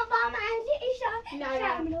ماما با منزی ایشان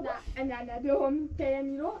نه دوم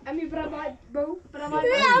تیمی رو امی برا بعد لا ما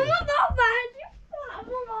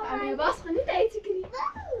بابا امی باس خنی تایتی کنی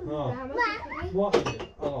واحد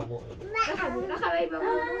آقا رخوی بابا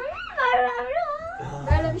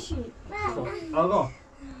بشین آقا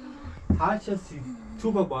هر کسی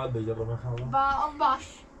تو باید بگه رو میخوام باش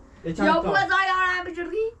یا یا بو زایارم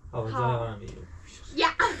بجوری آقا زایارم میگه یا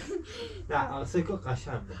نه آقا سکو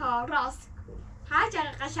قشنگه ها راست هر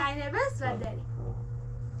چقدر قشنگه بس و داری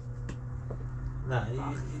نه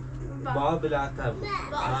باید بلندتر بود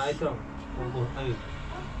ایترام همین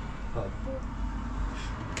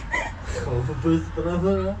خب بس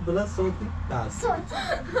بلا صوتی نه صوت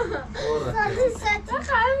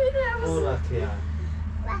اون رکیه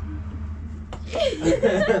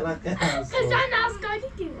قشنگ نازگاهی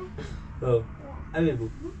که خب همین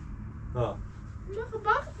بود ها خب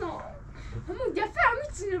باخت نه همون دفعه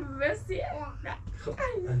میتونه ببستی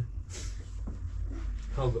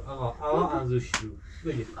خب آقا انزو شروع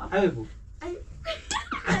بگید همین بود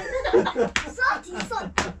صوت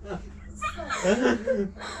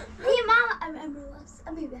این ماما امروز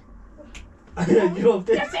امی بیا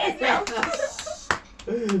گفته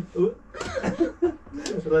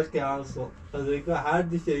رکیه انزو از اینکه هر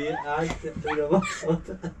دیشه یه هر دیگه با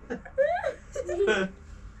صوت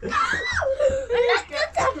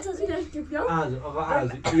انزو آقا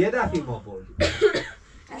انزو یه دفعه ما بردیم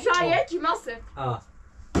شاید کی ماسه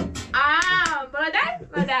برادر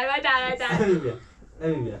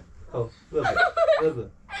همین بیا خب ببش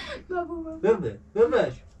خب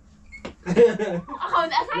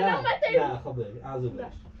اصلا نمته نه خب ببش انزو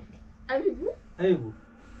ببش امی بو همین بود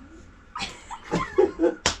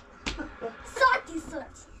صوت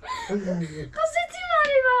قصتی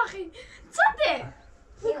ماری باخی صده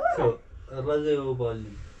خب رزه و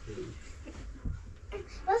بالی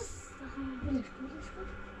بس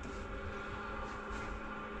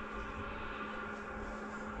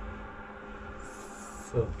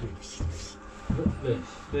خب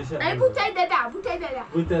بش ای بوتای دادا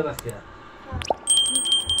بوته رکیه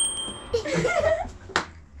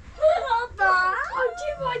بابا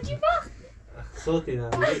عجیب باخت صوتی نه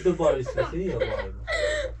دو بارش بشه یا بار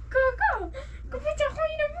کاکا کپیچه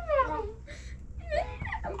خویی نمیبرم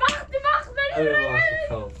باخت همین باشه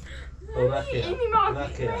خب رکیه اینی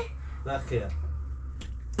مافی رکیه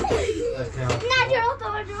نه جلو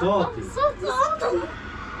صوتی صوت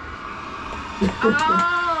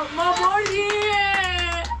ما بردیم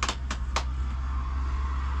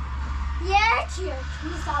یکی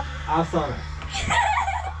میساب افسانه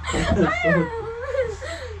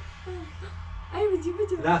ای بجی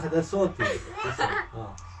لا ده صوتي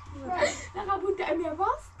لا بوت امي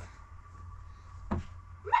باست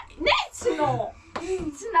نتسنو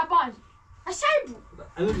باج اشايبو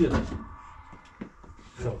انا بيرا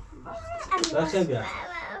لا شبيع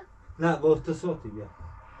لا بوت صوتي بيا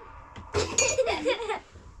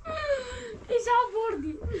ايش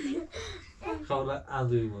بوردي خلاص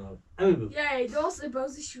عندي ما امي ياي دوس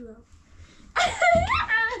بوزي شو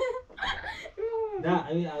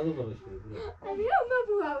لا امي عندي برا شوي امي ما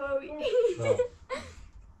بو هواوي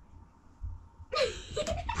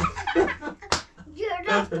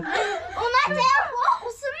جربت وما تعرفوا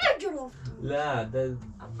وصلنا جربت لا ده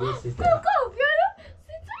بس كوكو بيقولوا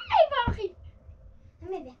ستة اي باخي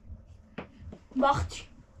مبيع باختي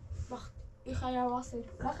اي يا واصل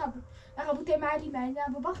رخبوا تماري معنا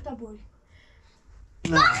ببخت أبوي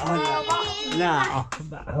لا لا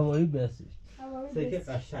لا هوایی بسش سکه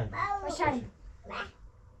قشنگ قشنگ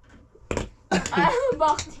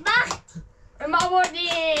باخت ما بردی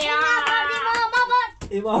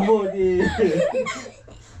ایما بردی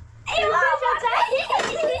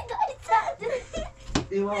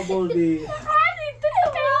ایما بردی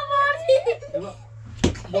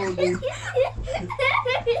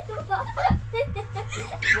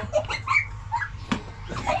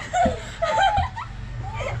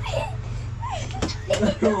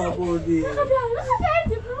ما بردی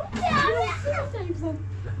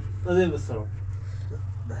بذاری بسرم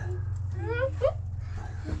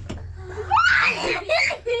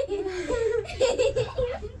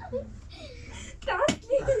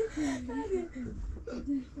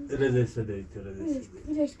رزه سدهی تو رزه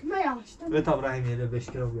Leşk ما yavaştan. ve tabrahim yine 5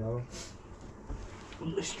 kilo ya.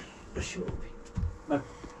 Leşk bak.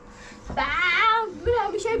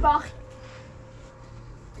 Bir şey bak.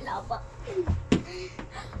 Lava.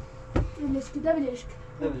 Leşk de bir leşk.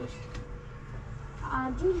 Ne bilirsin?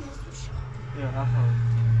 Acil leşk. Ya aha.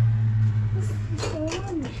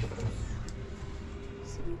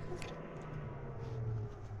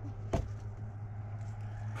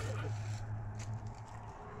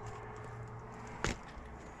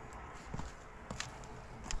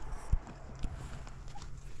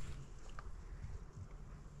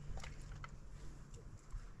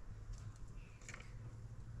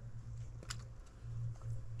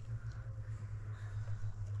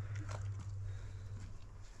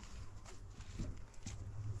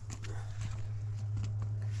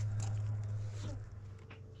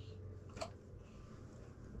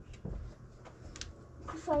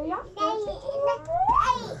 Sayı.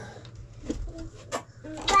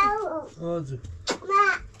 Azı.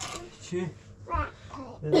 Çi.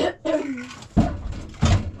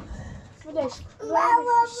 Bir leşk.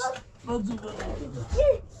 Azı.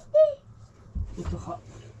 Utaha.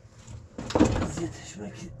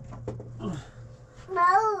 Yetişmek.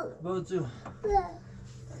 Bazı.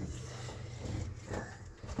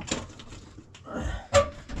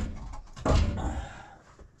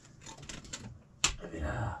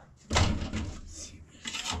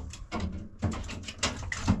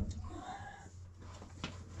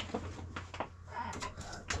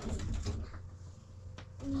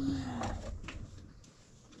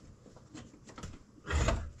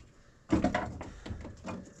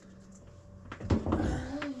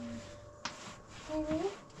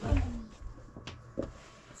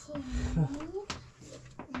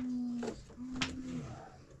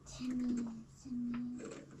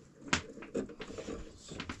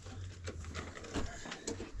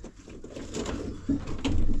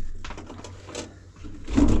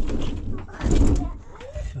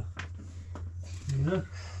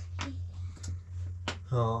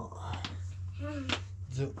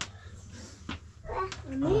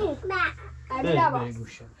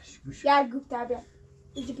 Gel Gupta abi.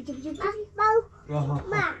 Bıcı bıcı bıcı bıcı. Aha.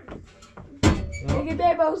 Ege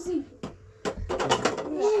be bauzi.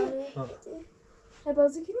 Ne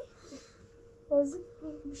bauzi kimi? Bauzi.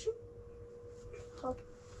 Muşum. Hop.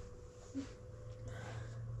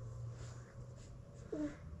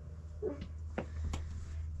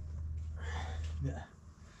 Ne?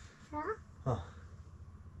 Ha. Ha.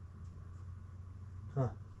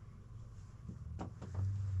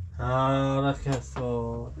 Ha, رخص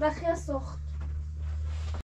رخيص سخت.